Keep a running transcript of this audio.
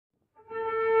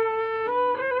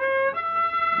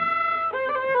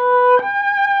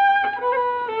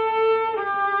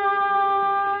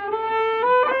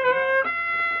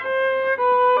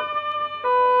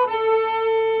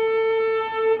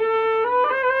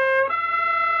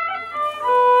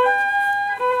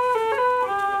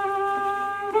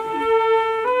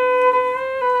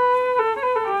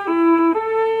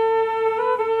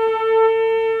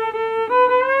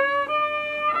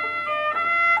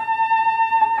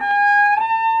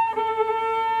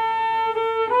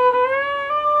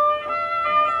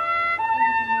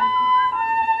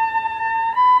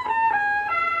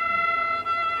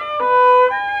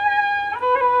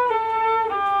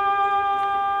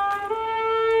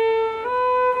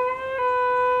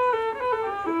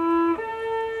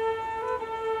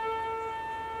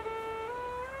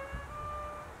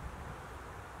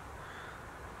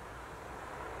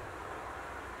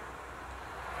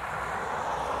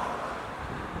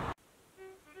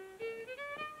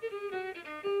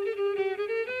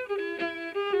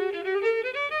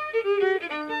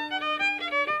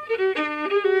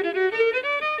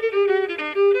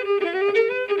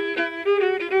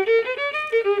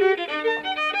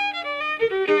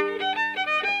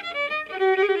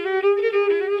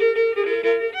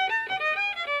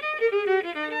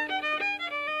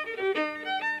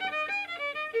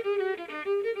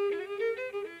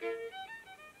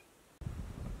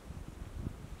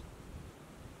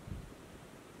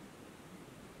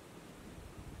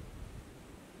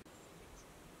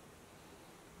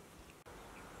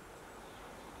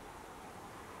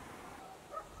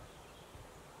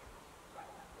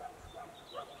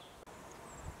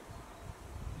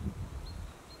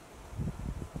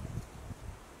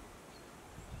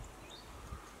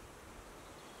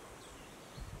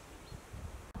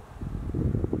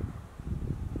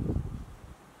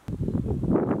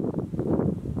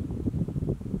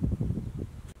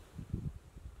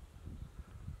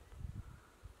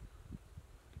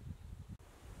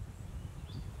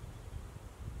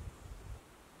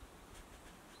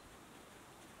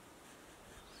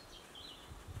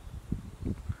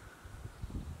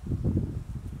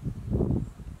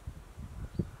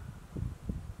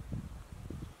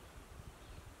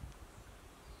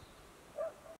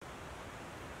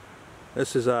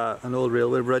This is an old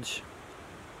railway bridge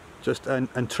just in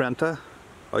Trenta,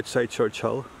 outside Church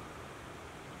Hill.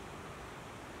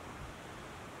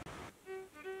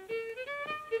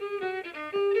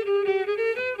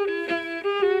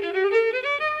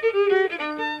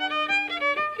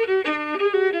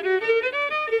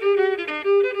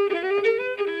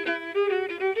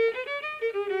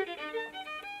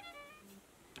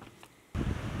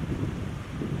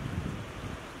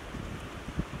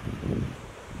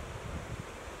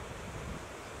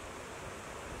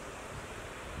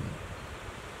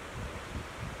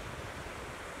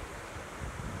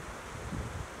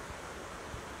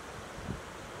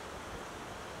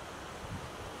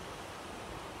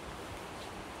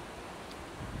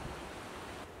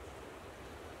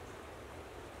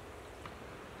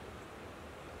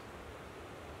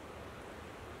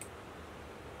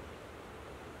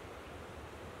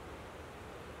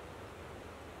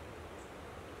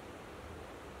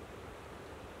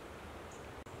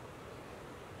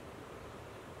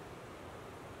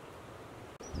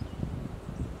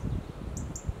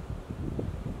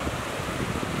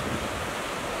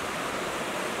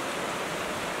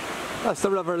 That's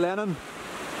the River Lennon.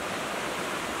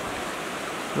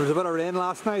 There was a bit of rain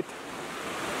last night.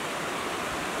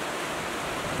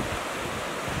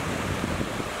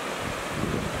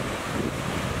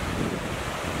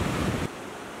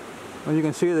 And you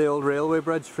can see the old railway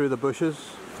bridge through the bushes.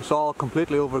 It's all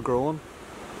completely overgrown.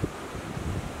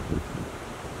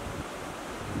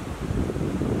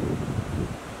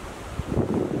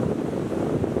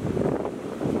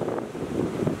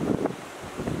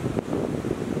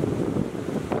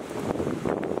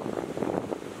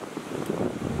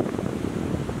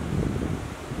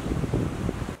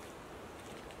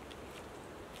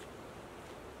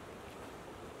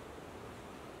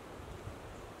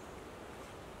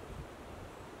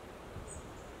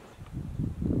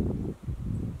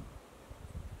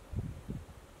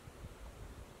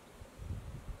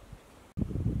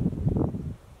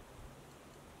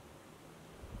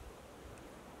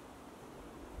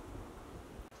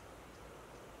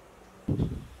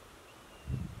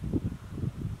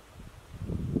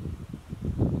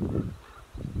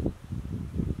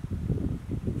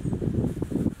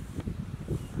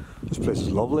 This place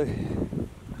is lovely.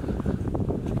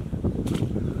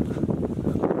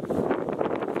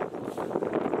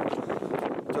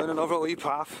 Down another wee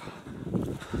path.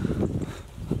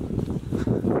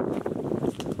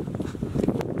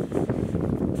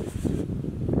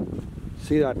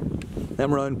 See that?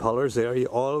 Them round pillars there, you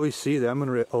always see them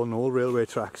on old railway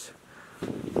tracks.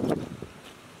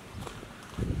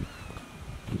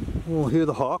 Oh, hear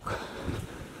the hawk.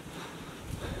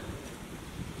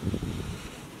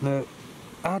 Now,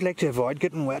 I'd like to avoid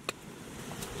getting wet.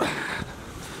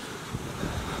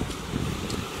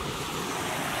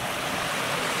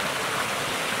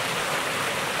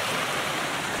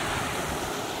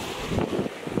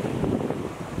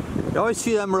 You always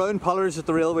see them round pillars at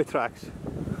the railway tracks.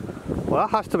 Well, that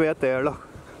has to be it there, look.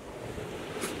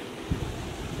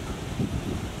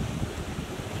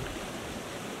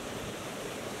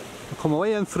 Come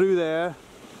away in through there.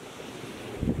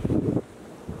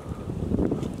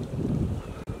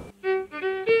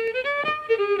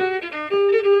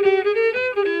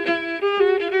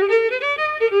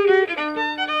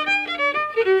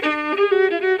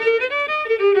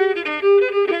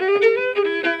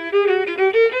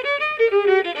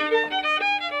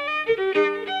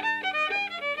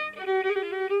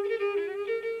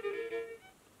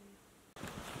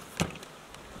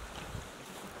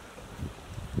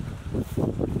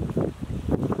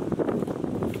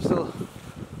 Still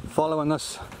following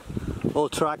this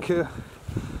old track here.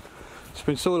 It's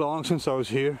been so long since I was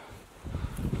here.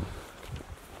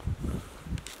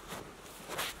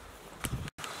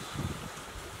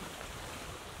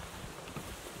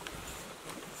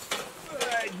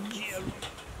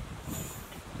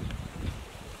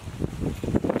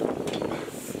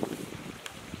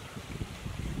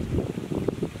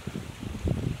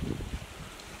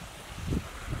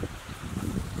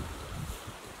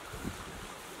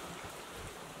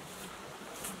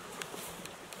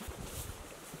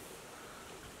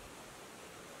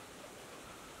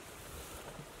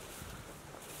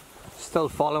 Still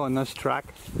following this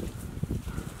track.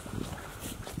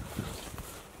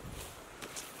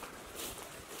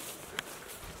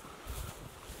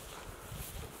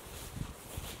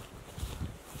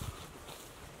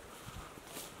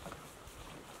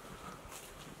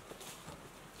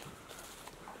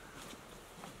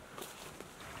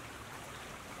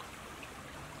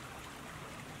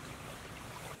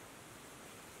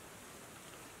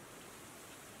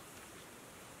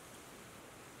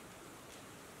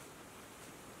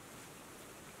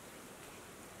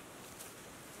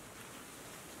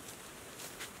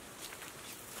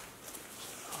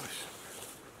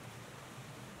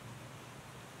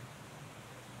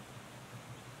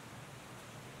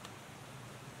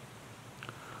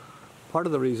 part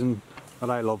of the reason that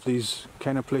I love these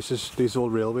kind of places, these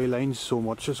old railway lines so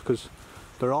much, is because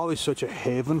they're always such a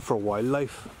haven for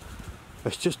wildlife.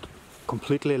 It's just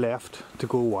completely left to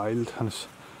go wild, and if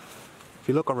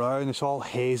you look around, it's all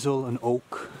hazel and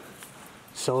oak,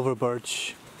 silver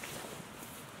birch,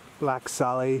 black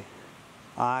sally,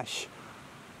 ash,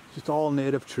 just all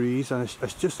native trees, and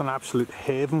it's just an absolute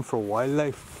haven for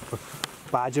wildlife, for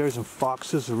badgers and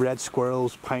foxes, red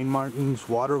squirrels, pine martens,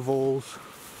 water voles,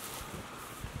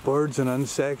 birds and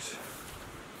insects.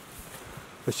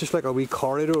 It's just like a wee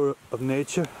corridor of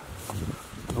nature,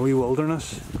 a wee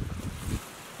wilderness.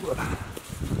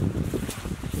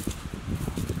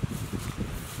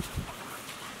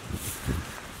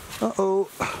 Uh-oh.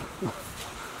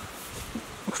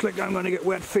 Looks like I'm gonna get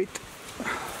wet feet.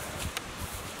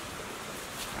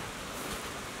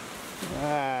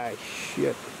 Ah,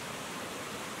 shit.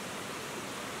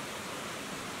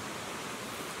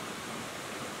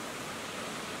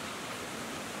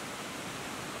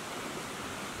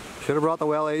 Should have brought the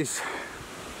wellies.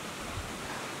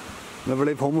 Never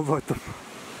leave home without them.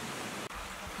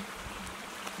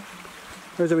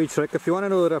 There's a wee trick. If you want to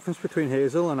know the difference between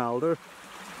hazel and alder,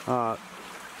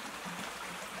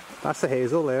 that's the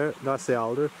hazel there, that's the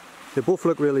alder. They both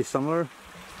look really similar,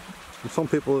 and some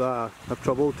people have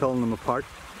trouble telling them apart.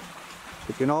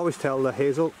 But you can always tell the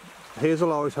hazel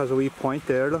always has a wee point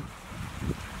there, look.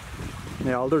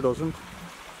 The alder doesn't.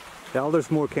 The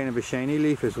alder's more kind of a shiny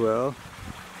leaf as well.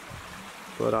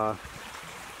 But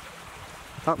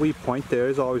that wee point there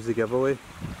is always the giveaway.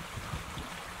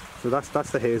 So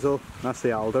that's the hazel, that's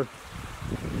the alder.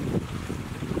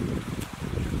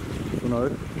 So now,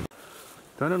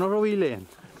 down another wee lane.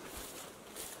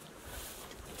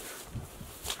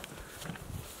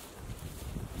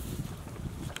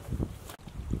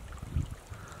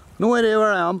 No idea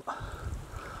where I am.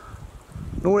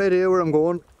 No idea where I'm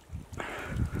going.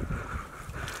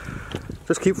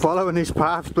 Just keep following these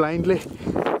paths blindly.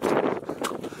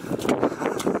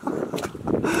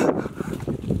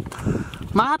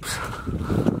 Maps?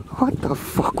 What the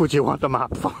fuck would you want a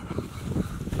map for?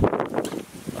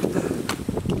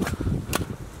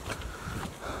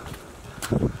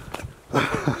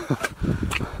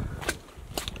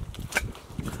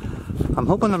 I'm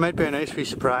hoping there might be a nice wee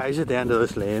surprise at the end of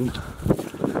this lane.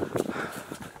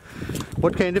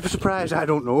 What kind of a surprise? I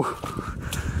don't know.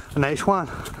 A nice one.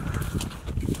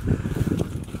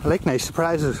 I like nice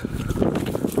surprises.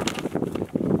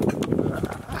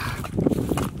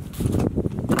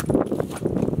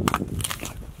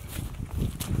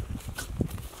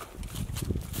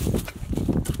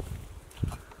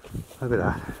 Look at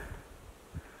that.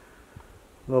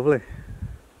 Lovely.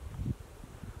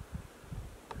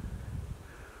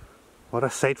 What a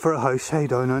sight for a house, hey,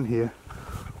 down on here.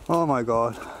 Oh my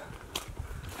god.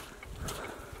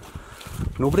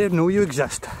 Nobody would know you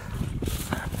exist.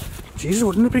 Jesus,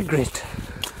 wouldn't it be great?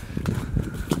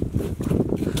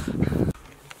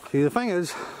 See, the thing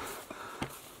is,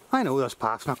 I know this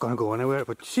path's not going to go anywhere,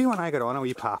 but see, when I get on a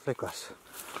wee path like this,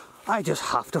 I just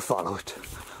have to follow it.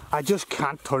 I just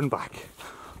can't turn back.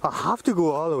 I have to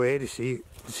go all the way to see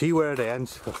where it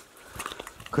ends.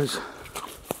 Because,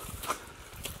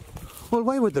 well,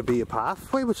 why would there be a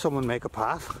path? Why would someone make a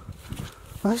path?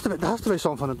 There has to be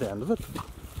something at the end of it.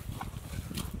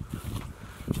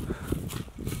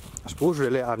 I suppose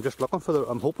really I'm just looking for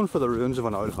I'm hoping for the ruins of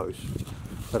an old house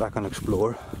that I can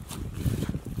explore.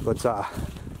 But I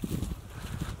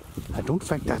don't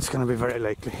think that's going to be very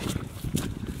likely.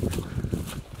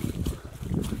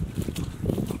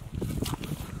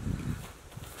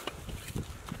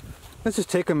 This is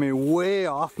taking me way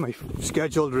off my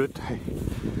scheduled route.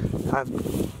 I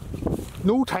have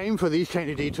no time for these kind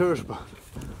of detours, but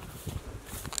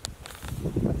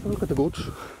let's have a look at the goats.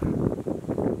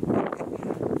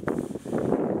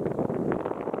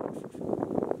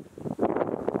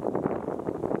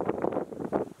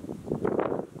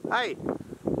 Hey!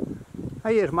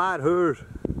 Hey, here's mad herd.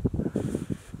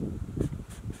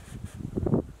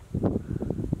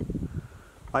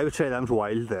 I would say them's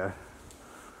wild there.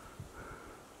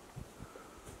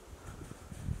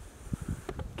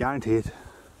 Guaranteed.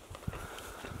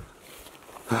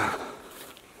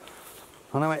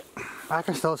 Anyway, I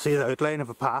can still see the outline of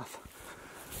a path,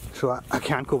 so I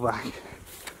can't go back.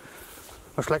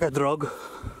 It's like a drug.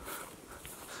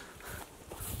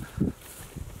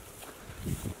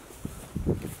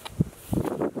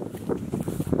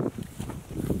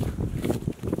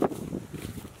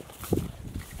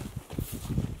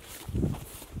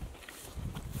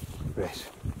 Right.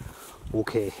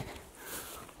 Okay.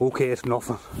 Okay, it's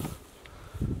nothing.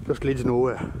 Just leads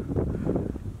nowhere.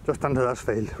 Just into this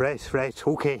field. Right,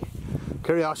 okay.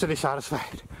 Curiosity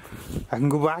satisfied. I can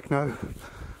go back now.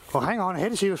 Oh, hang on, I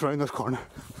had to see what's around this corner.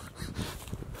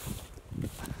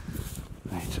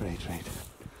 Right.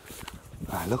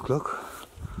 Ah, look.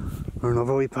 There's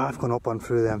another wee path going up and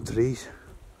through them trees.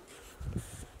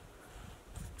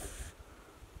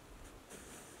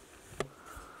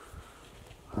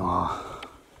 Oh,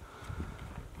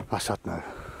 that's it now.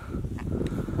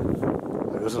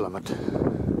 There's a limit.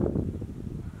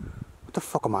 What the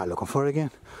fuck am I looking for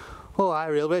again? Oh, aye,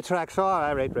 railway tracks. Oh,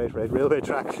 aye, right, railway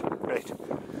tracks. Right.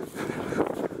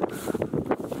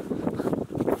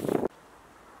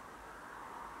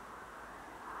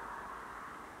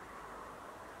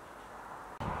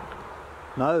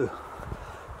 Now,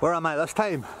 where am I this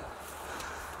time?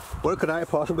 Where could I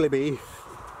possibly be?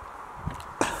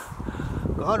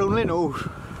 God only knows.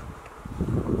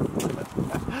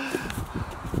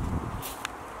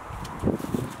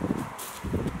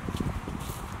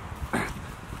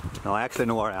 No, I actually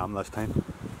know where I am this time.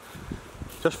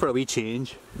 Just for a wee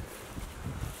change.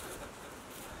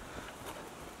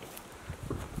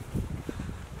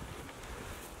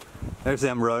 There's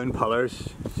them round pillars.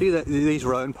 See these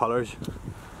round pillars?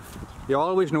 You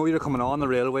always know you're coming on the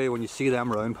railway when you see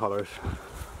them round pillars.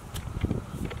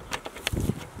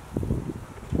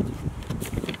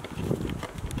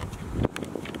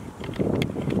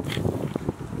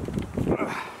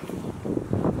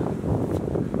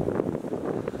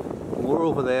 More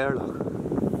over there, look.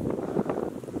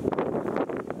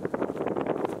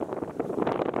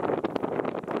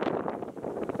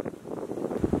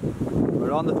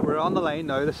 We're on the line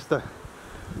now. This is the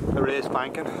raised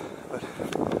banking, but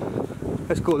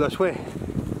let's go this way.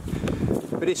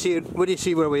 Where do you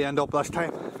see where we end up this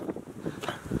time?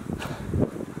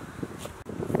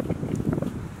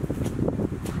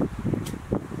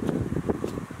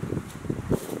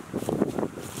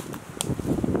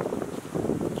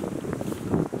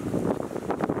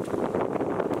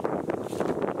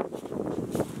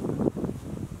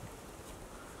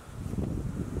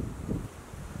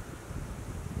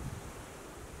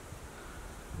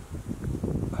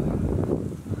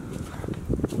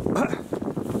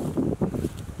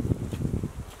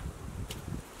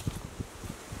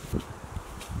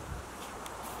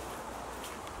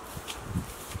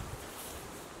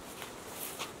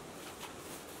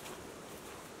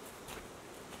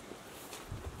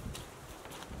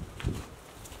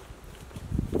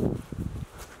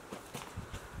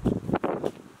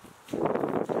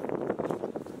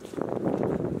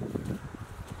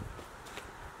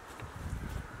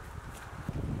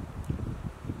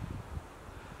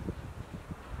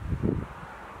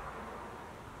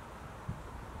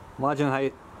 Imagine how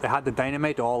they had to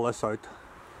dynamite all this out,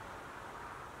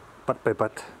 bit by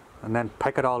bit, and then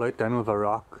pick it all out then with a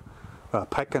rock, a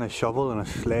pick and a shovel and a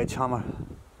sledgehammer.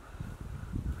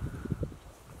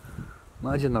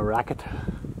 Imagine the racket.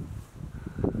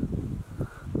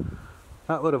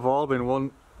 That would have all been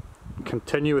one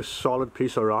continuous solid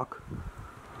piece of rock.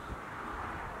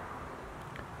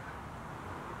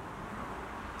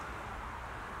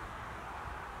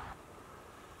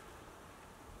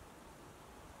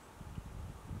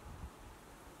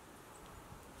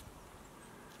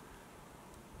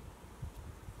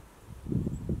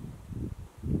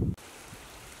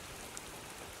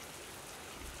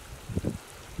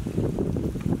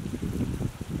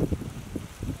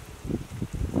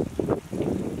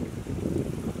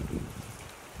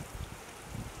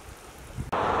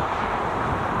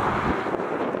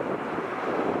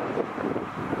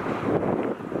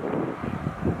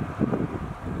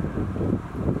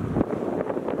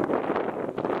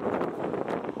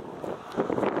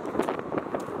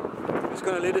 It's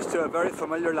going to lead us to a very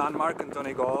familiar landmark in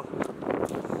Donegal.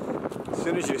 As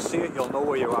soon as you see it, you'll know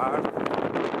where you are.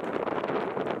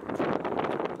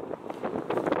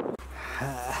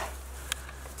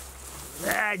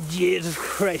 Jesus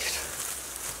Christ.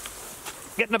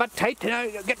 Getting a bit tight now,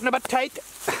 getting a bit tight.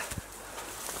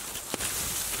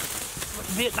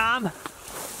 Vietnam.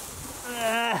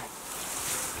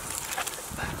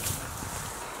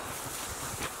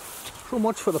 So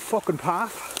much for the fucking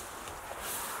path.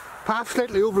 Path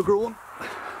slightly overgrown.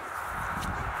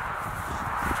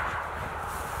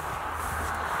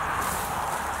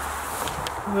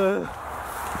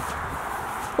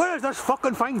 Where is this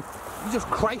fucking thing? Jesus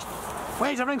Christ. Why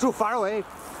is everything so far away?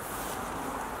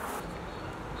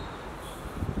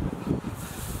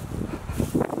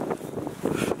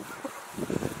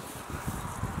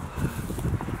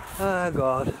 Oh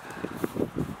God.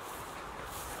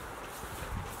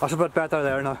 That's a bit better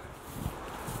there now.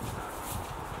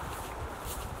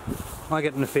 I'm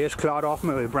getting the face clawed off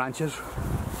me with branches.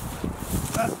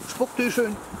 Spoke too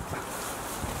soon.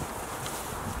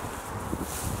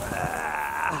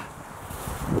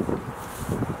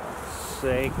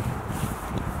 sake.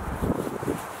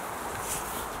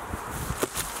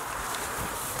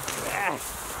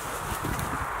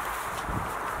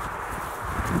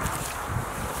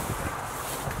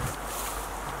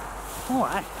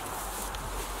 Alright.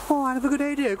 Oh, I have a good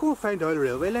idea. Go find out the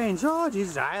railway lines. Oh,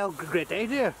 Jesus, great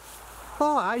idea.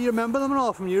 Oh, you remember them and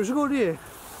all from years ago, do you?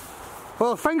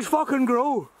 Well, things fucking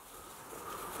grow.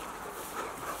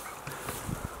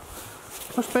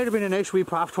 This might have been a nice wee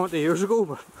path 20 years ago,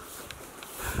 but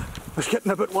it's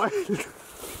getting a bit wild.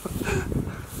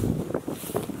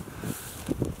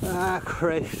 Ah,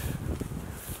 Christ.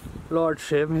 Lord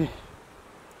save me.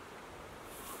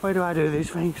 Why do I do these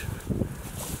things?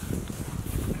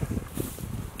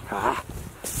 Ah,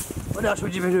 what else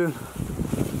would you be doing?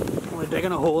 Only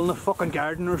digging a hole in the fucking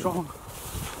garden or something?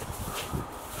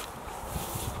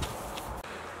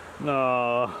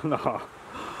 No, no.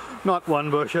 Not one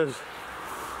bushes.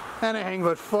 Anything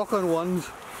but fucking ones.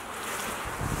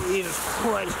 Jesus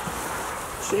Christ.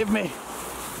 Save me.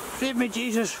 Save me,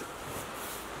 Jesus.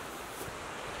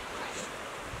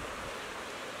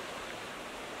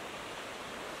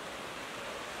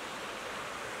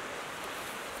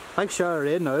 Like Sarah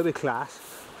Raid now, it'll be class.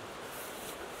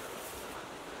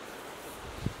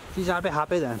 Geez, I'll be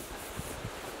happy then.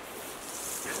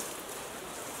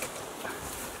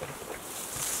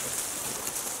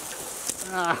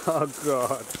 Oh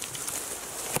God.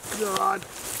 God,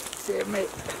 save me.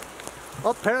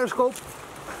 Up periscope.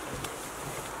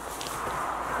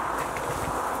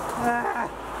 Ah.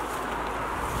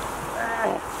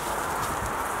 Ah.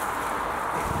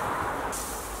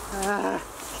 Ah.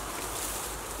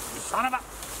 Son of a...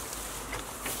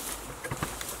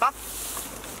 Up!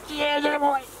 Yeah, get him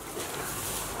away!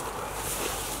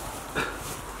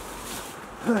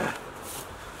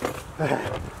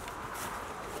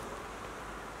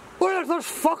 Where's this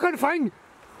fucking thing?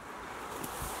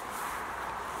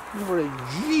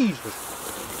 Oh, Jesus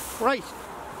Christ!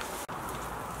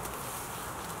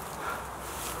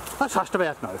 That has to be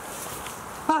it now.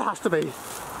 That has to be.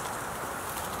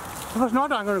 If it's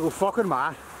not, I'm gonna go fucking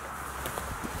mad.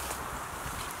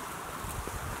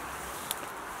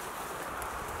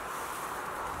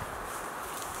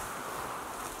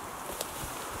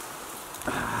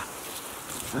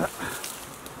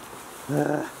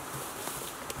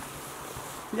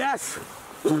 Yes!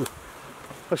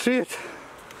 I see it!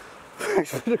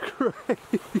 Thanks for the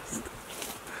Christ!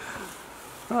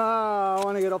 Ah, I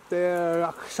want to get up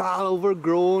there. It's all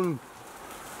overgrown.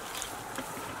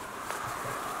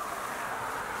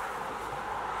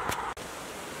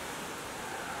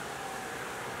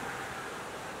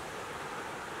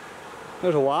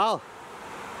 There's a wall.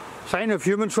 Sign of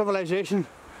human civilization.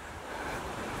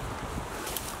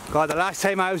 God, the last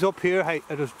time I was up here,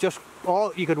 it was just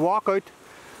all, you could walk out.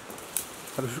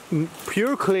 It was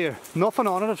pure clear, nothing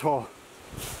on it at all.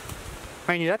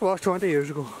 Mind you, that was 20 years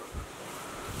ago.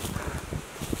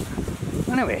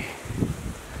 Anyway,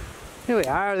 here we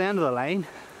are at the end of the line.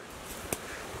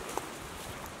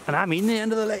 And I mean the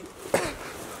end of the line.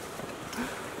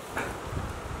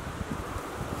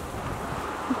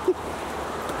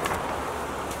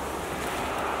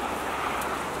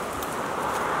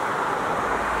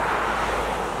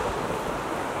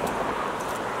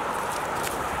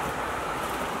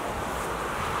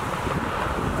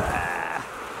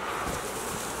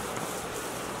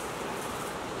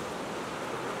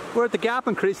 We're at the gap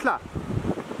in Creasla.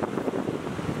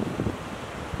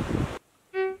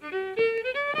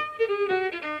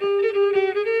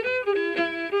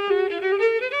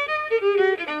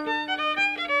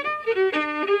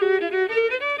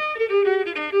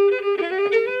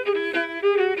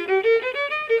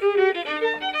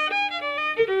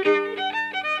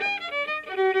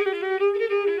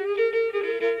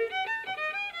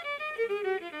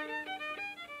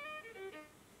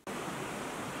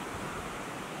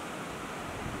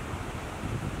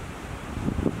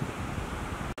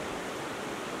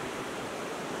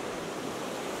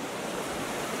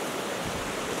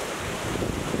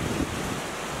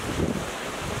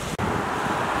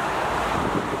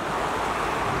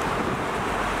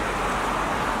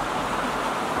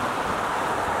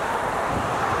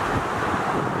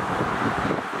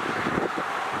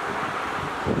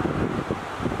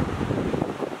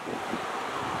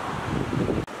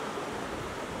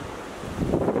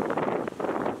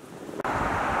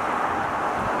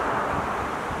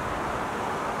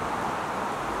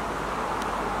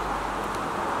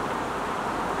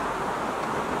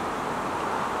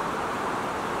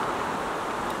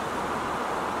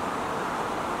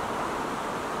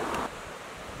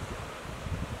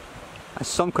 There's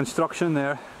some construction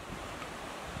there.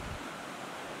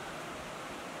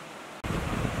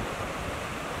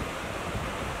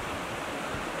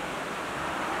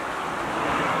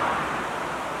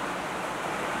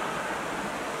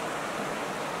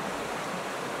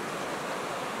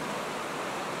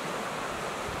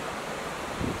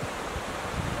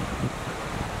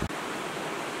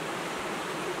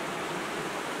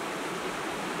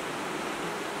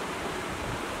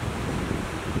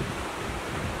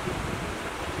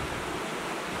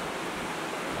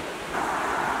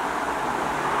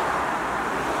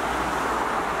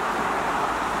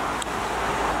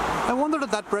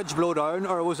 did that bridge blow down,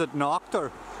 or was it knocked, or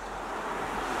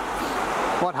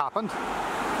what happened?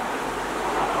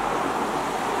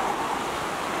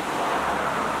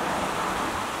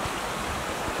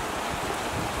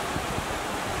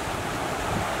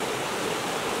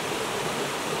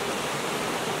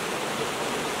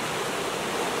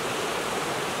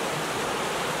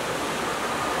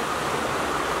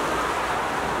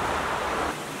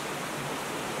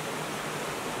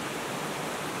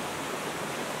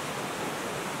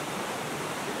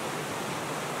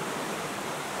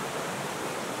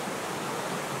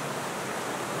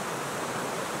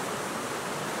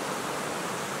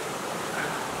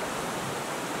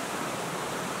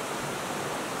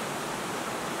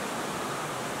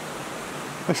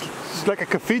 It's like a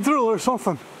cathedral or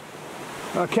something,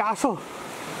 a castle.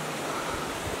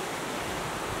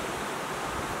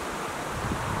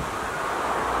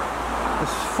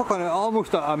 It's fucking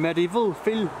almost a medieval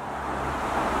feel.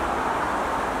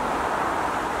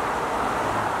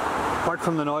 Apart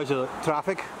from the noise of the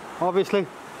traffic, obviously.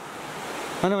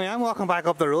 Anyway, I'm walking back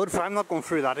up the road, so I'm not going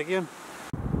through that again.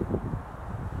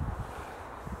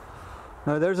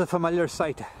 Now there's a familiar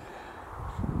sight.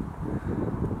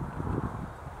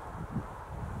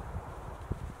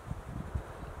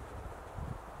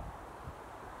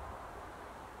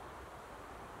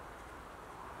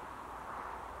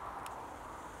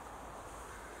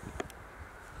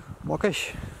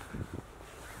 Muckish,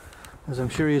 as I'm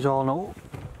sure you all know.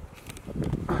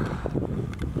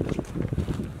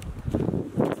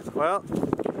 Well,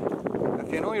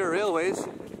 if you know your railways,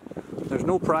 there's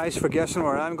no prize for guessing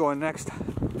where I'm going next.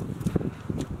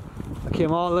 I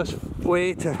came all this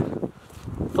way to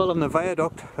film the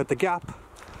viaduct at the gap,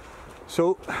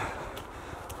 so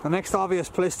the next obvious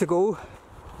place to go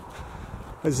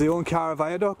is the Owncara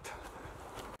viaduct.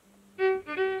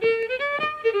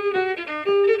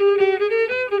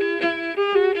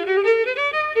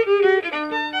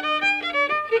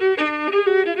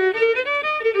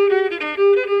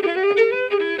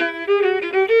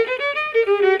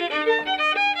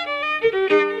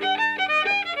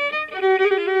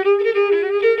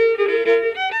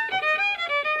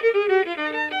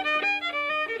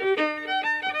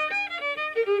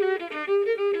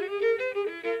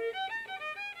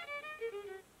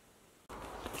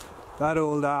 That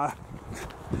old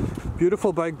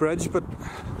beautiful big bridge, but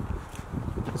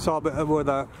I saw a bit where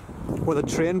the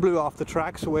train blew off the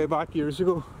tracks way back years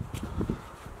ago.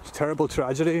 It's a terrible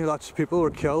tragedy, lots of people were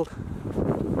killed.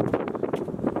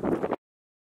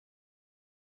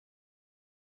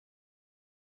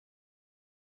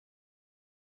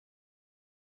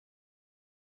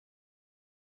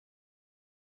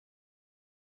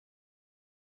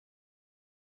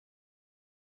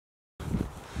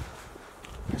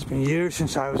 It's been years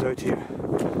since I was out here.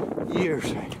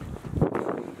 Years.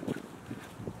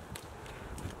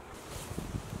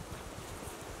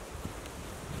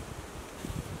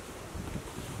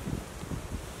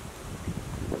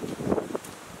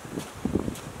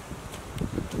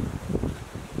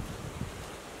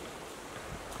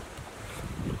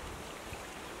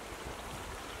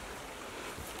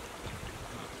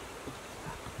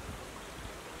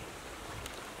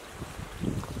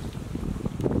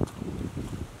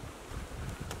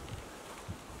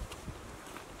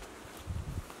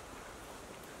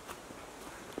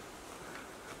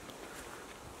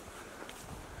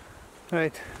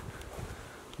 Right,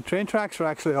 the train tracks are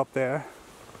actually up there.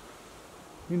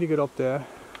 Need to get up there.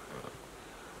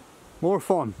 More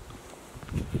fun.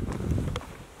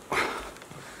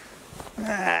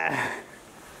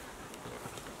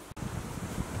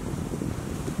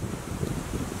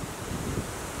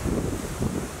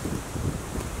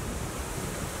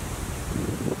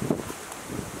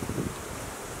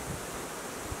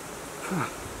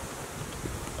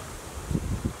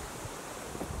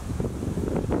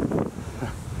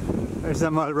 There's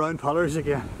them round pillars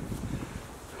again.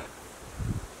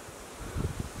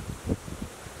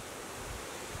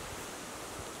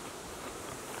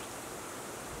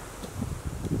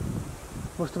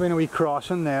 Must have been a wee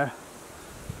crossing there,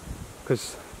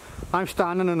 because I'm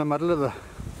standing in the middle of the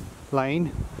line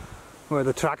where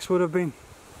the tracks would have been.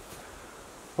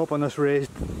 Up on this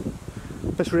raised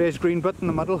green bit in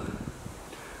the middle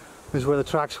is where the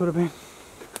tracks would have been.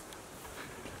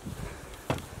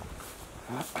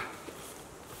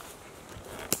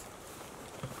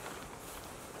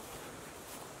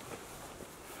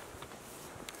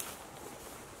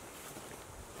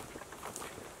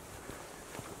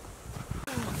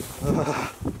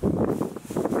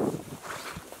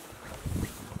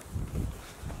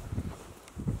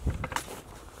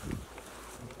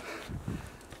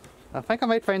 I think I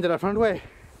might find a different way.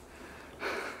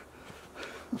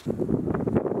 See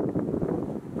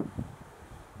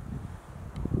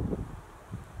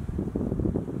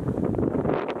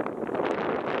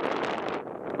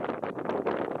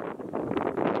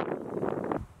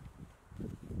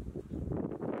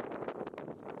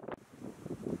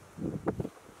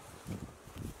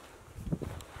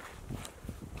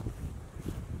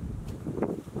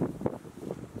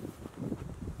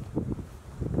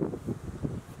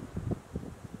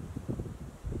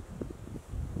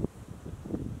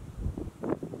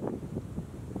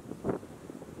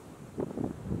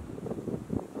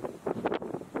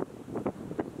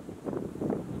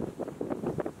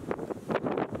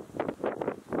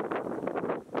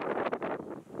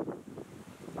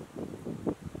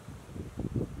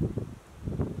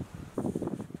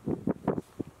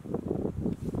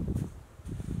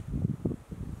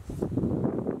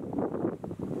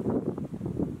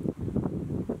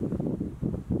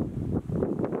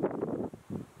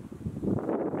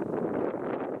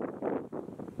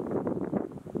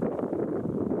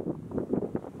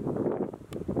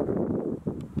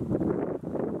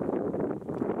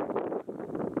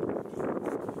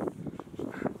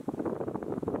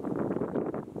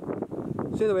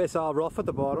the way it's all rough at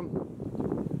the bottom,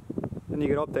 then you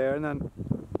get up there and then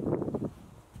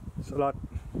it's a lot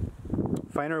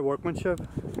finer workmanship.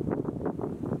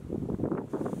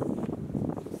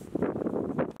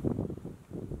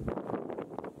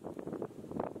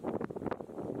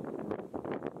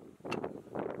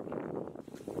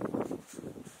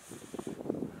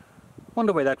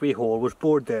 Wonder why that wee hole was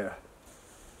bored there.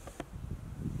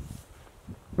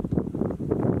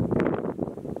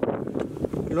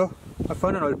 Look, I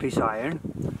found an old piece of iron.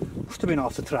 Must have been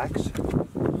off the tracks.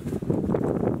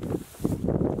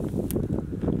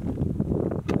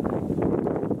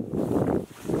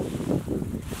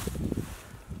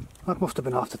 That must have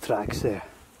been off the tracks there.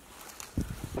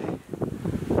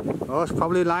 Oh, it's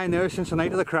probably lying there since the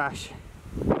night of the crash.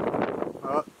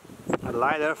 Oh, it'll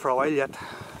lie there for a while yet.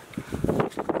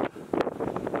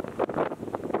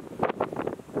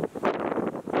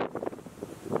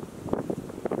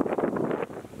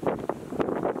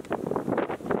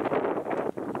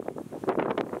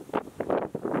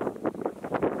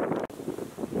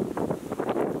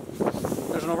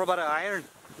 There's another bit of iron.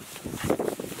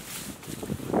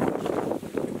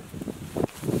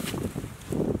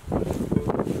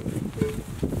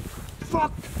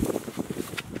 Fuck!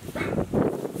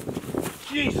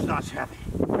 Jesus, that's heavy.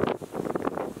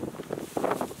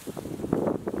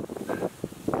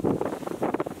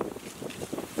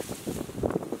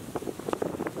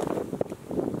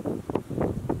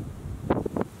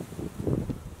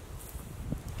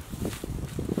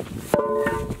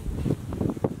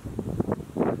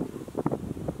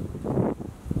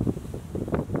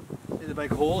 The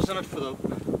big holes in it for the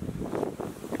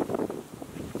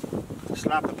to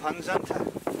slap the pins into.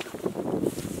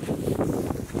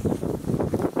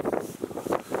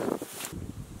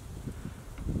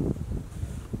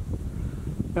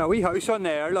 Now a wee house on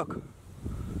there, look,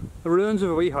 the ruins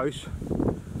of a wee house,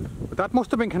 but that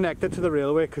must have been connected to the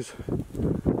railway because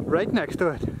right next to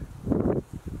it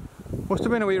must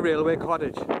have been a wee railway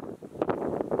cottage.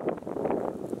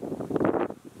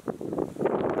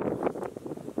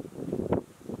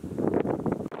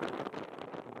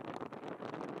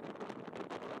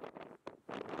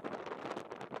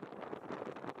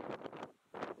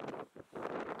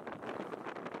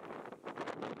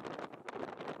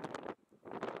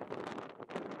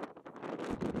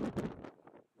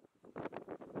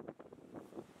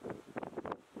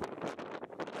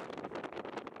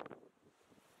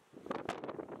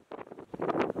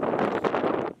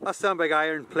 That's them big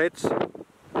iron plates.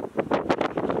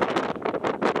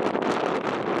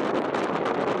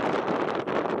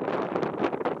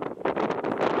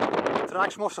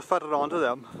 Tracks must have fitted onto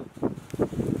them.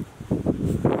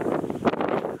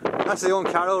 That's the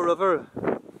Oncarrow River.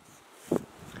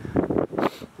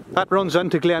 That runs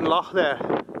into Glen Lough there,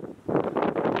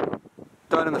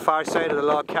 down on the far side of the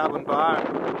log cabin bar.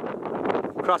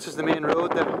 Crosses the main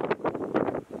road there.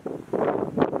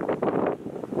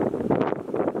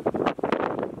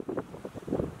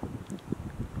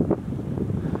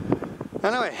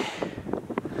 Anyway,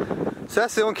 so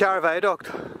that's the Oncarrow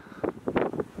Viaduct.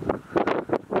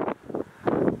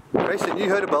 Christ, they knew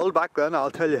how to build back then, I'll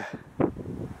tell you.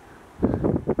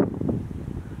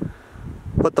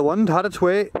 But the wind had its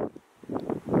way.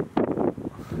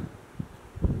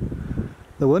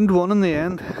 The wind won in the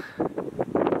end.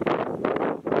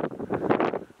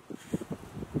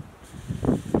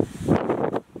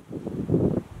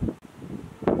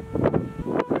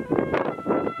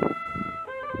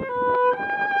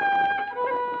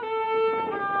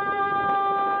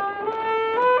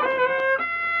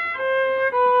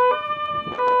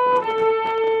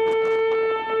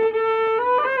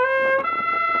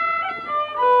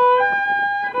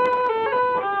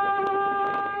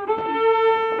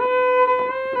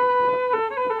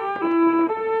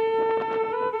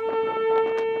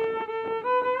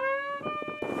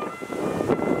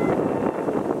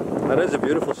 That is a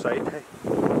beautiful sight, hey.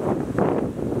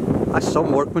 That's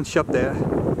some workmanship there.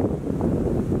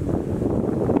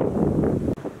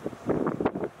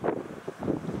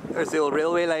 There's the old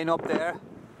railway line up there.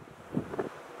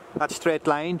 That straight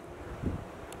line.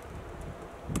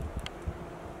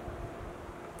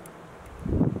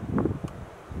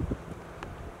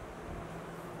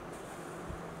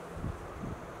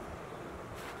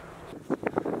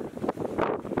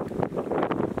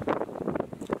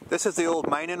 This is the old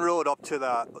mining road up to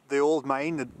the old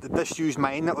mine, the disused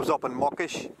mine that was up in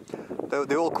Muckish.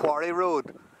 The old quarry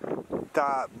road.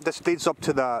 This leads up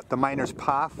to the miners'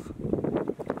 path.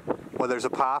 Well, there's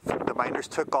a path the miners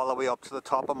took all the way up to the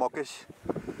top of Muckish.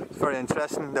 It's very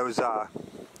interesting. There was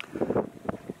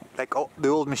like the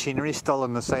old machinery still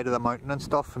on the side of the mountain and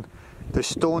stuff, and there's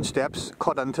stone steps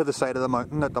cut into the side of the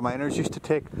mountain that the miners used to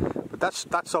take. But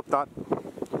that's up that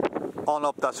on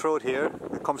up this road here.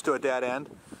 It comes to a dead end.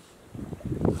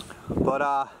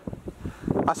 But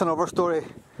that's another story. Here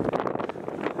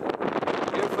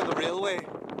for the railway.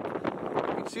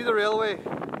 You can see the railway.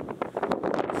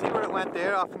 See where it went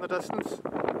there off in the distance?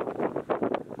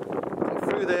 Come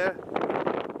through there.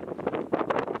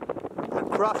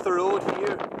 And crossed the road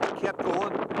here. Kept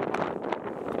going.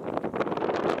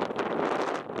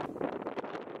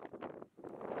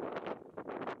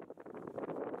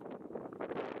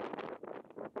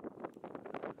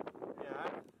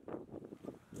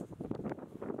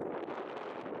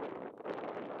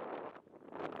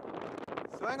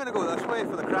 So I'm going to go this way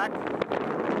for the crack.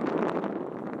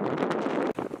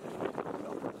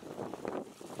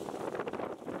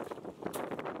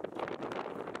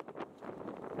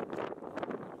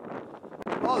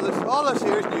 All this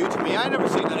here is new to me. I've never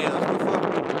seen any of this before.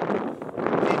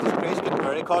 Jesus Christ, getting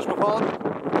very cosmopolitan.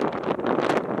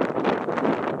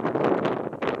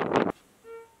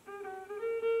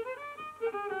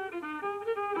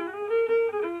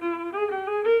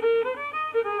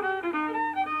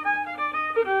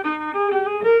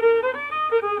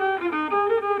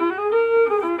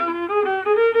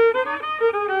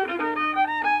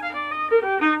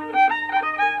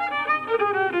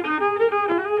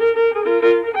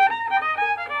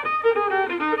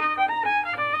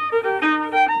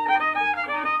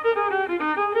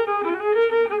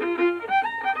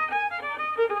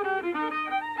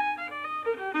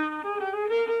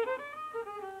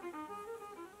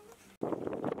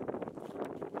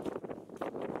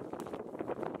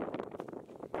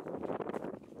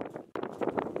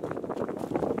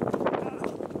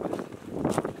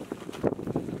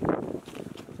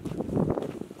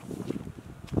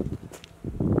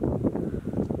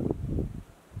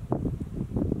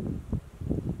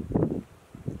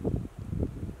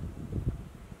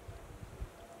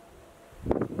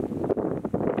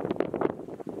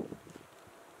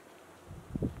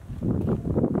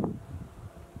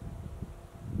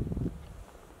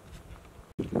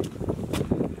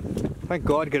 Thank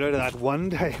God get out of that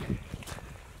wind. Why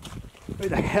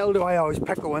the hell do I always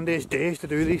pick the windiest days to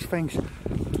do these things?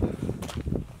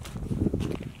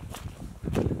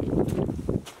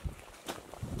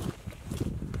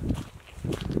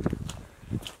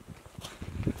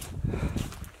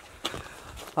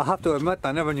 I have to admit,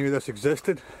 I never knew this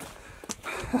existed.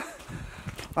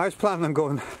 I was planning on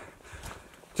going,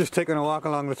 just taking a walk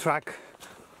along the track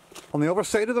on the other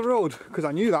side of the road, because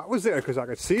I knew that was there, because I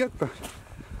could see it, but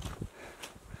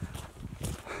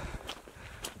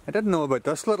I didn't know about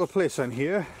this little place in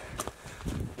here.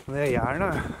 There you are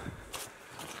now.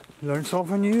 Learn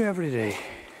something new every day.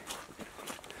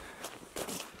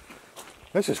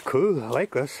 This is cool, I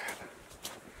like this.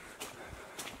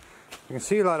 You can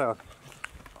see a lot of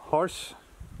horse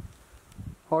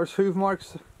hoof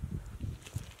marks.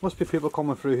 Must be people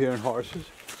coming through here in horses.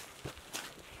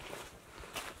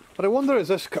 But I wonder, is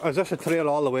this a trail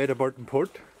all the way to Burton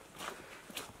Port?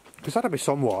 Because that'd be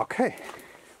some walk, hey?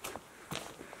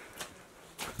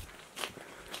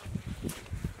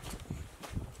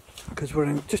 Because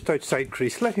we're just outside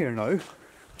Creasla here now.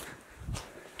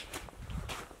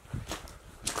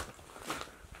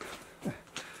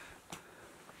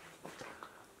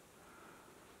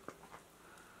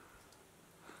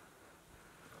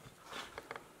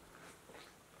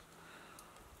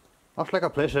 Looks like a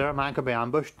place there a man could be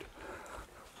ambushed.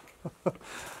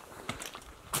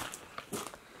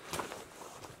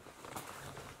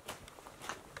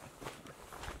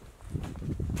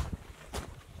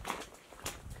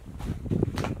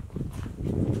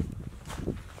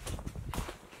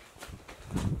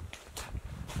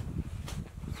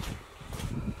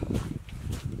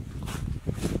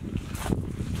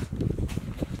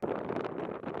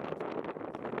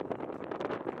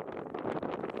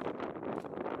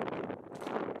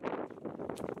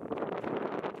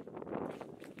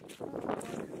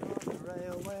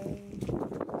 away.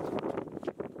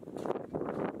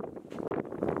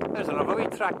 There's another wee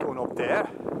track going up there.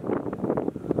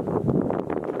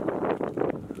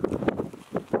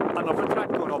 Another track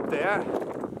going up there.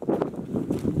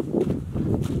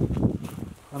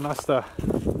 And that's the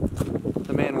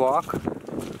main walk. I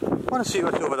want to see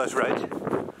what's over this ridge.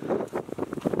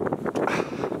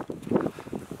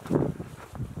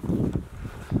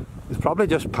 It's probably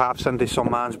just paths into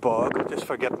some man's bog, just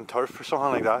for getting turf or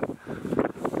something like that.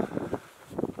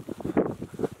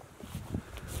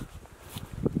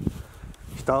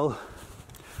 Still,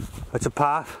 it's a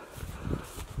path.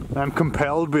 I'm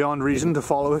compelled beyond reason to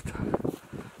follow it.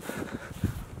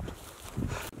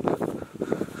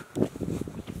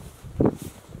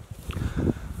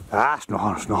 Ah, it's not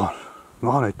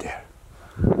out there.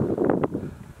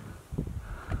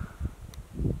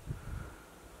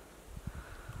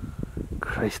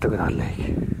 Christ, look at that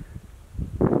lake.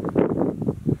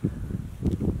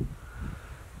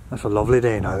 That's a lovely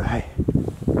day now, hey?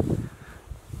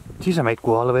 Jeez, I might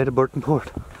go all the way to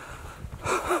Burtonport.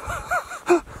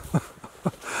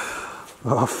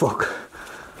 Oh fuck.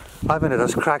 I've been at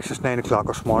this crack since 9 o'clock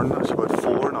this morning. It's about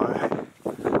 4 now, hey?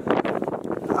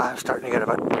 I'm starting to get a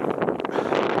bit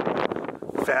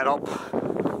fed up. I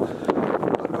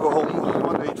want to go home, I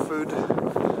want to eat food.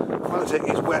 I want to take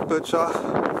these wet boots off.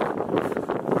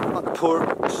 I want to pour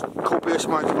copious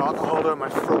amounts of alcohol down my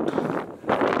throat.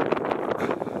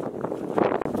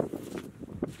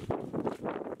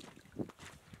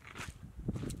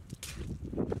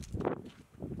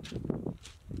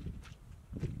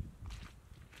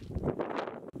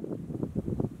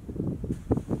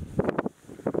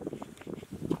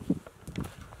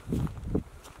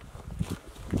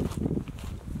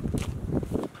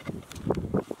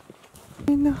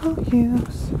 No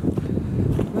use,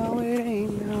 no it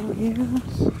ain't no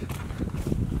use.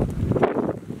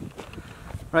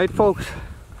 Right folks,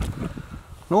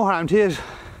 no harm to you,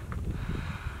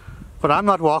 but I'm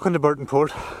not walking to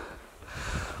Burtonport.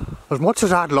 As much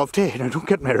as I'd love to, now don't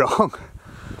get me wrong,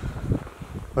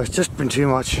 but it's just been too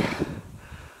much.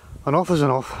 Enough is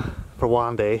enough for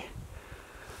one day.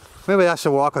 Maybe that's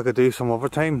a walk I could do some other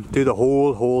time, do the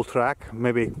whole track,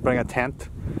 maybe bring a tent,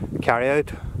 carry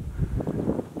out.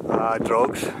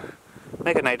 Drugs,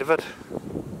 make a night of it.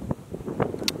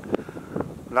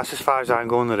 And that's as far as I'm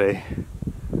going today.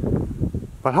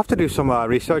 But I'll have to do some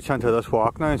research into this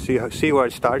walk now and see where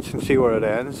it starts and see where it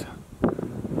ends.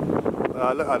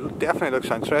 It definitely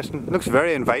looks interesting. It looks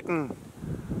very inviting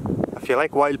if you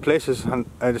like wild places, and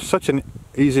it's such an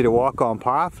easy to walk on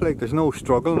path. Like there's no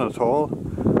struggling at all.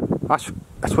 That's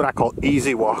what I call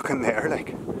easy walking there.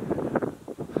 Like.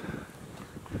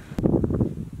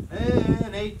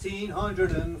 In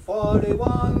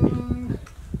 1841,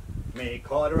 me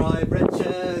corduroy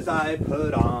breeches I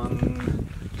put on.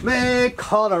 Me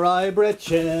corduroy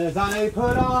breeches I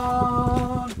put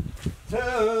on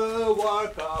to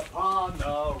work upon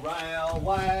the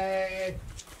railway,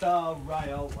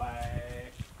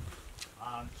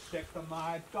 I'm sick to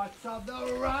my guts of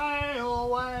the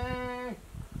railway.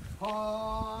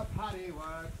 Poor Paddy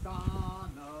works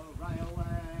on the railway.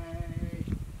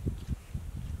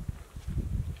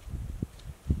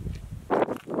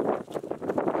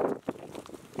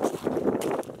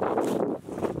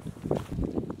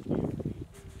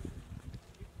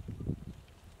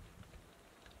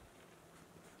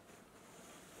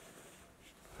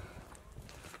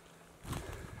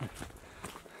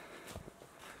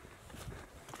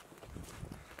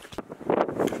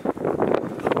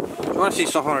 You want to see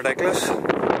something ridiculous?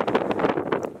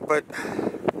 But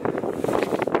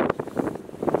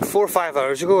 4 or 5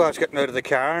 hours ago I was getting out of the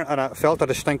car and I felt a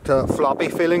distinct floppy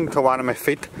feeling to one of my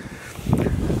feet,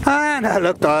 and I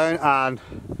looked down and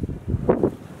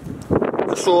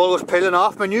the sole was peeling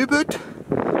off my new boot.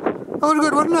 That was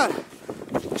good, wasn't it?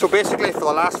 So basically for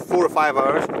the last 4 or 5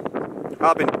 hours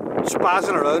I've been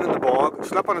spazzing around in the bog,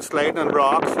 slipping and sliding on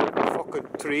rocks, fucking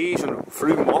trees and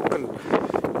through muck and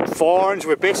thorns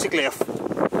with basically a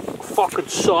fucking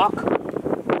sock.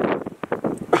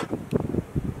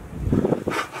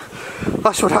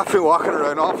 That's what I've been walking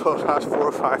around on for the last 4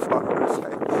 or 5 hours.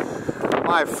 Like,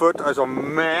 my foot is a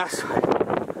mess.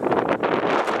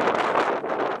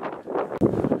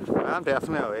 I'm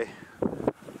definitely away.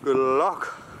 Good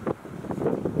luck.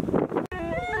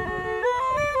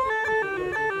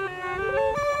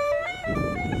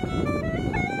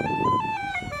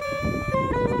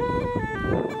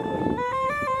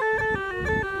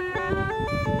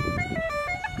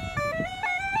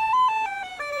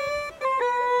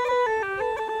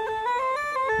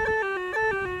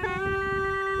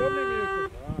 Lovely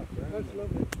music. That's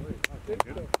lovely.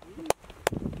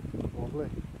 Lovely.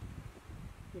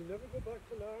 never go back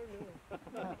to Larne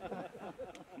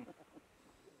now.